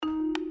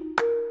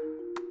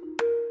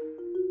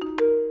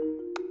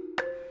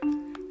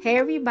Hey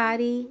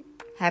everybody,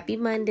 happy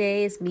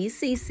Monday. It's me,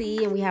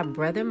 Cece, and we have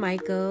brother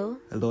Michael.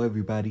 Hello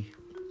everybody.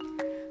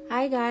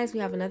 Hi guys, we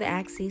have another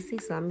Ask Cece,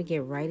 so I'm going to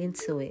get right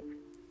into it.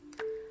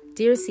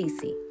 Dear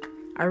Cece,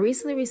 I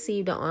recently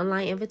received an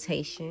online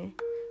invitation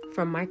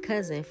from my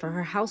cousin for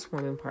her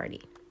housewarming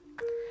party.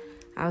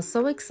 I was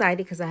so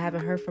excited because I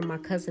haven't heard from my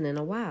cousin in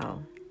a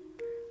while.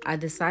 I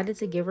decided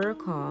to give her a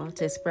call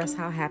to express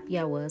how happy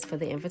I was for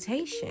the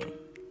invitation.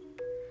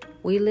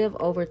 We live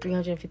over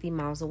 350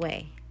 miles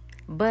away.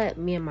 But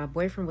me and my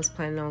boyfriend was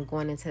planning on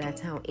going into that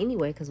town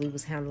anyway because we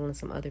was handling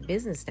some other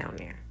business down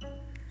there.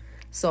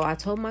 So I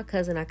told my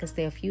cousin I could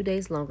stay a few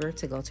days longer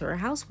to go to her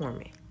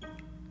housewarming.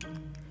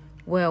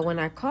 Well, when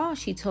I called,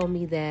 she told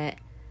me that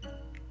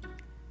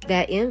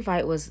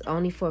invite was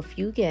only for a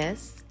few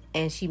guests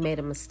and she made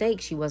a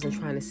mistake. She wasn't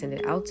trying to send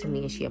it out to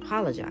me and she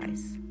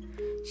apologized.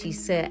 She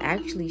said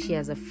actually she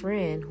has a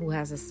friend who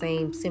has the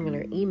same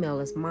similar email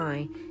as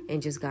mine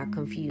and just got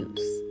confused.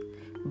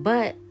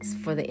 But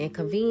for the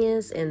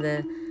inconvenience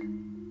that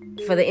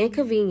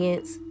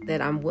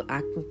I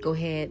can go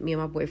ahead, me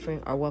and my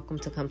boyfriend are welcome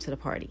to come to the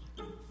party.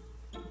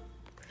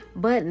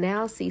 But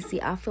now,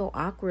 Cece, I feel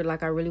awkward,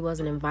 like I really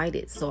wasn't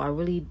invited. So I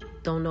really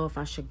don't know if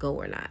I should go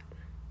or not.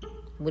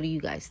 What do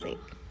you guys think?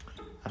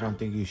 I don't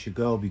think you should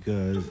go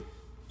because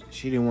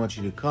she didn't want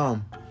you to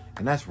come.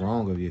 And that's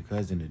wrong of your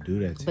cousin to do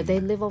that to you. But they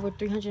live over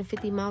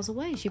 350 miles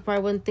away. She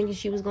probably wasn't thinking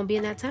she was going to be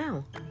in that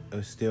town.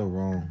 It's still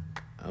wrong.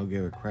 I don't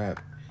give a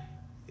crap.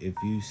 If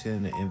you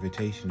send an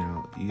invitation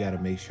out, you got to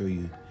make sure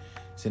you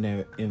send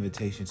that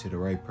invitation to the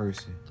right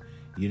person.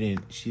 She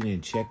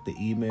didn't check the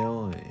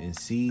email and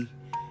see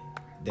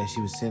that she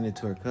was sending it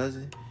to her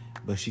cousin.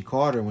 But she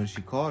called her. When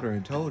she called her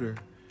and told her,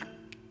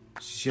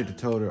 she should have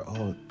told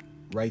her,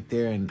 right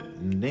there and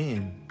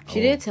then. She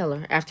did tell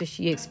her after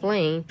she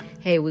explained,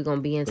 hey, we're going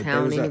to be in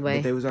town anyway.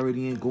 But they was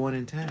already going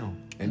in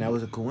town. And that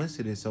was a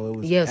coincidence. So it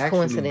was actually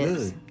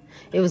coincidence. Good.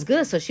 It was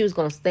good. So she was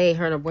going to stay,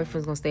 her and her boyfriend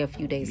was going to stay a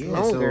few days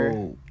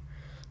longer.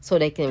 So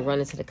they can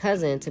run into the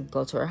cousin to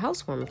go to her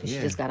housewarming because she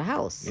just got a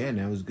house. Yeah, and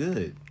that was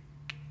good.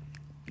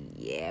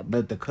 Yeah.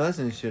 But the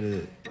cousin should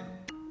have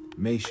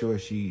made sure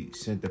she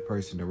sent the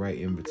person the right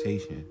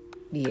invitation.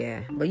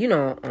 Yeah. But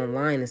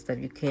online and stuff,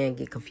 you can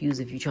get confused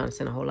if you're trying to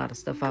send a whole lot of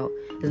stuff out.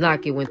 It's not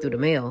like it went through the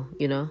mail,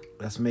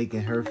 That's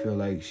making her feel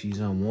like she's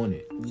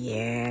unwanted.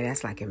 Yeah,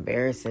 that's like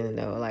embarrassing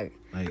though. Like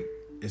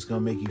it's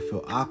going to make you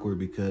feel awkward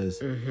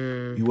because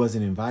you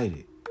wasn't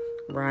invited.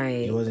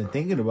 Right. You wasn't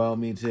thinking about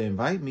me to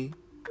invite me.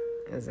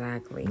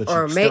 Exactly. But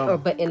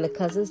but in the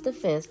cousin's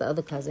defense, the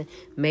other cousin,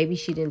 maybe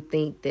she didn't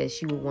think that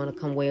she would want to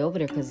come way over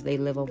there because they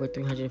live over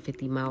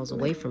 350 miles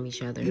away from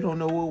each other. You don't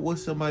know what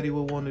somebody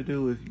would want to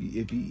do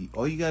if you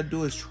all you got to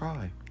do is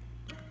try.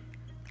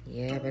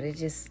 Yeah, but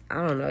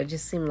I don't know. It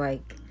just seemed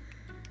like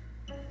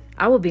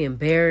I would be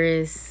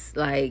embarrassed.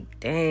 Like,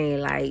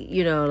 dang,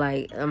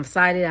 I'm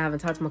excited. I haven't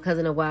talked to my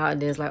cousin in a while.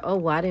 And then it's like, oh,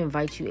 well, I didn't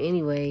invite you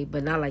anyway.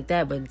 But not like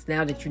that. But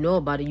now that you know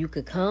about it, you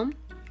could come.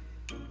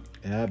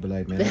 And I'd be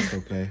like, man, that's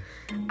okay.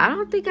 I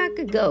don't think I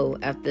could go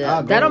after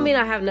that. That don't mean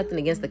I have nothing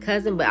against the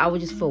cousin, but I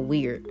would just feel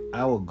weird.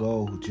 I would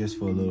go just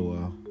for a little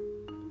while.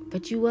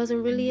 But you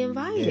wasn't really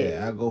invited.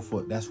 Yeah,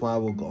 that's why I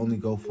will only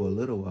go for a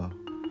little while.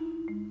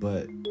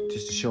 But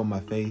just to show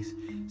my face,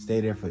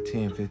 stay there for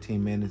 10,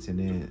 15 minutes and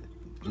then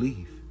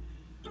leave.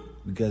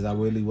 Because I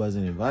really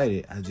wasn't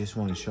invited. I just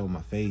want to show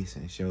my face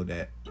and show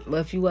that.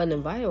 But if you wasn't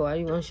invited, why do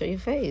you want to show your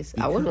face?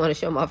 I wouldn't want to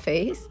show my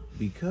face.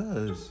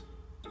 Because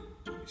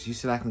she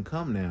said I can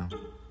come now.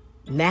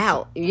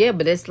 Now, yeah,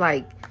 but it's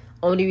like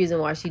only reason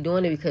why she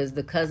doing it because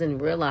the cousin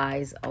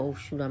realized, oh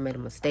shoot, I made a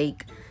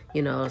mistake,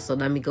 So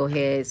let me go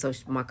ahead, so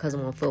my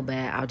cousin won't feel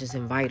bad. I'll just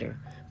invite her.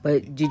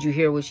 But did you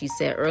hear what she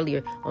said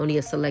earlier? Only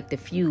a selected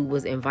few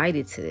was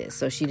invited to this,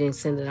 so she didn't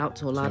send it out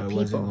to a lot of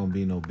people. So it wasn't gonna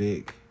be no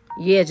big.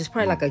 Yeah, just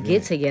probably like a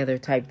get together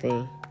type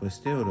thing. But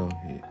still, though,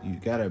 you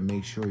gotta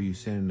make sure you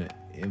send the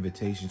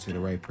invitation to the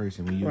right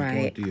person. When you was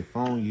going through your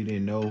phone, you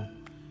didn't know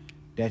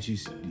that you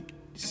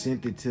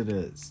sent it to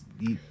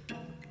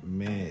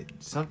man,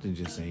 something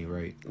just ain't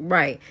right.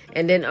 Right.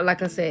 And then,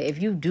 like I said,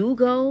 if you do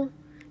go,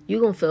 you're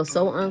going to feel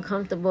so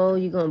uncomfortable.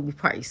 You're going to be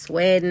probably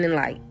sweating and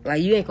like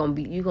you ain't going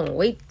to be, you're going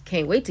to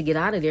can't wait to get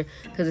out of there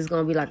because it's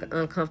going to be like an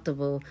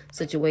uncomfortable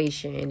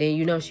situation. And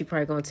then, she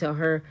probably going to tell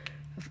her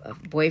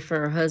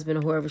boyfriend or husband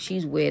or whoever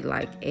she's with,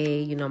 like,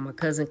 hey, my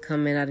cousin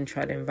coming. I didn't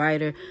try to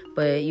invite her,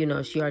 but,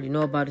 she already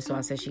know about it. So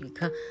I said she could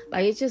come.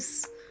 Like, it's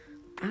just,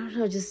 I don't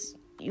know, just...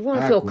 You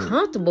want to feel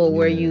comfortable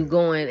where you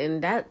going.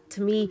 And that,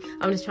 to me,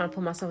 I'm just trying to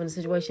put myself in a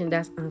situation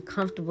that's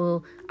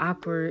uncomfortable,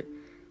 awkward.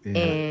 Yeah,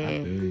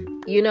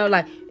 and,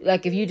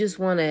 like if you just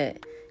want to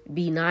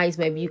be nice,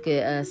 maybe you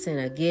could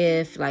send a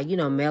gift,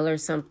 mail or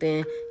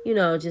something,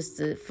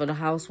 just for the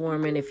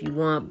housewarming if you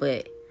want.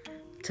 But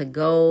to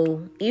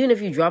go, even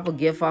if you drop a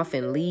gift off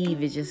and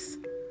leave, it just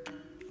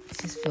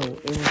feel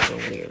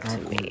weird to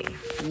me.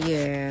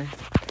 Yeah.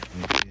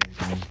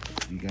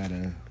 You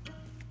gotta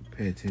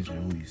pay attention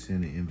to who you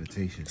send an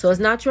invitation to. So it's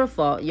not your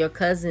fault. Your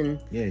cousin.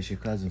 Yeah, it's your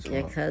cousin's fault.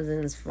 Your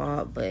cousin's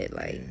fault, but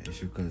like. Yeah,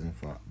 it's your cousin's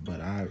fault.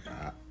 But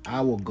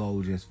I will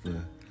go just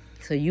for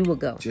So you would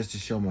go. Just to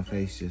show my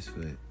face just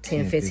for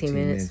 10, 15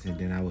 minutes. and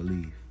then I would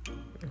leave.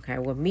 Okay,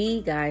 well,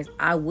 me, guys,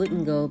 I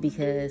wouldn't go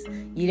because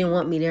you didn't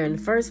want me there in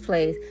the first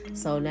place.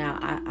 So now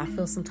I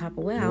feel some type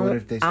of way. Well, what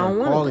if they start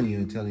calling you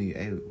and telling you,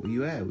 hey, where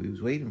you at? We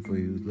was waiting for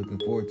you. We was looking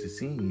forward to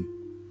seeing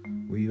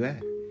you. Where you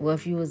at? Well,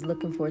 if you was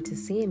looking forward to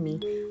seeing me,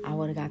 I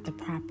would have got the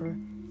proper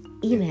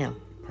email.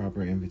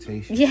 Proper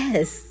invitation.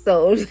 Yes.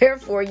 So,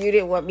 therefore, you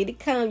didn't want me to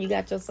come. You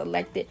got your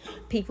selected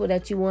people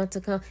that you want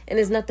to come. And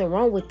there's nothing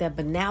wrong with that.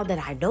 But now that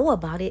I know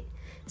about it,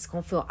 it's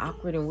going to feel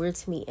awkward and weird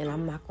to me. And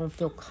I'm not going to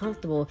feel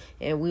comfortable.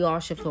 And we all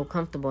should feel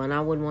comfortable. And I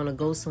wouldn't want to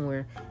go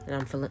somewhere and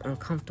I'm feeling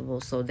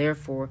uncomfortable. So,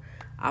 therefore,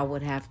 I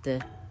would have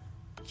to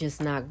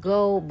just not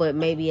go. But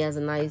maybe as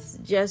a nice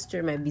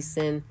gesture, maybe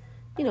send,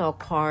 a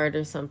card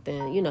or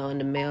something, in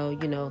the mail,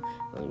 give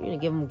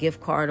them a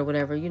gift card or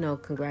whatever,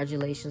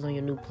 congratulations on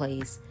your new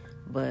place.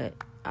 But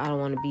I don't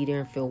want to be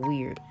there and feel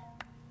weird.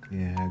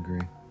 Yeah, I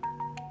agree.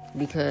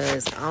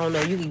 Because, I don't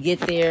know, you could get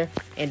there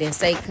and then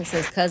say,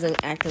 since cousin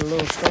acting a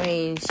little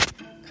strange,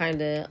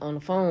 kind of on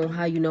the phone,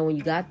 how you know when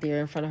you got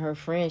there in front of her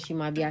friend, she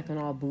might be acting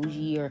all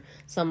bougie or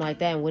something like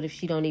that. And what if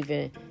she don't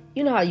even,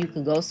 how you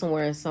could go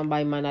somewhere and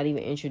somebody might not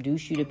even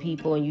introduce you to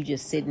people and you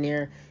just sitting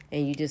there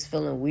and you just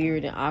feeling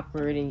weird and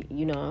awkward and,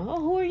 oh,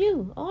 who are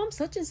you? Oh, I'm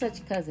such and such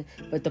a cousin.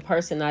 But the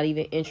person not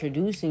even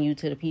introducing you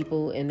to the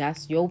people and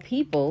that's your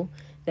people,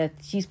 that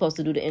she's supposed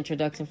to do the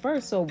introduction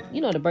first. So,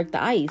 to break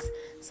the ice.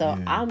 So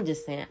yeah. I'm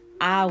just saying,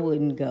 I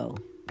wouldn't go.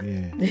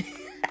 Yeah.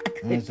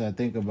 Once I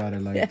think about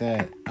it like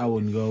that, I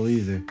wouldn't go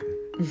either.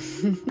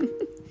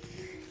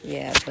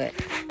 Yeah, but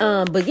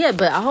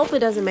I hope it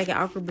doesn't make it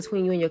awkward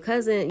between you and your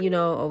cousin,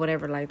 or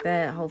whatever like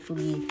that.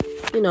 Hopefully,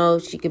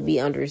 she could be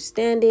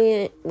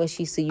understanding when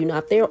she see you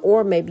not there.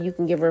 Or maybe you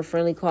can give her a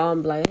friendly call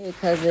and be like, hey,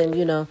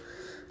 cousin,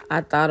 I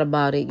thought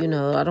about it.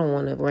 I don't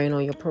want to rain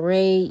on your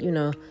parade,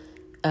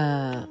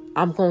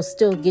 I'm going to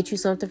still get you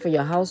something for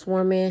your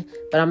housewarming,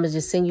 but I'm going to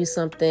just send you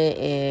something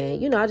and,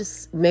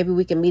 maybe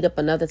we can meet up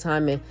another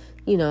time and,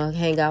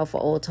 hang out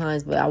for old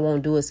times, but I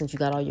won't do it since you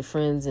got all your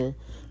friends and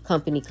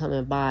company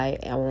coming by.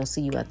 I won't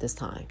see you at this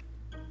time.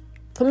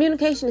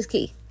 Communication is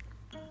key.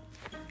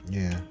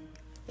 Yeah.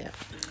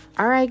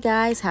 All right,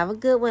 guys. Have a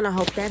good one. I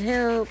hope that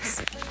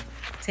helps.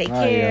 Take care.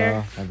 All right,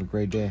 y'all. Have a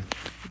great day.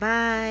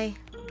 Bye.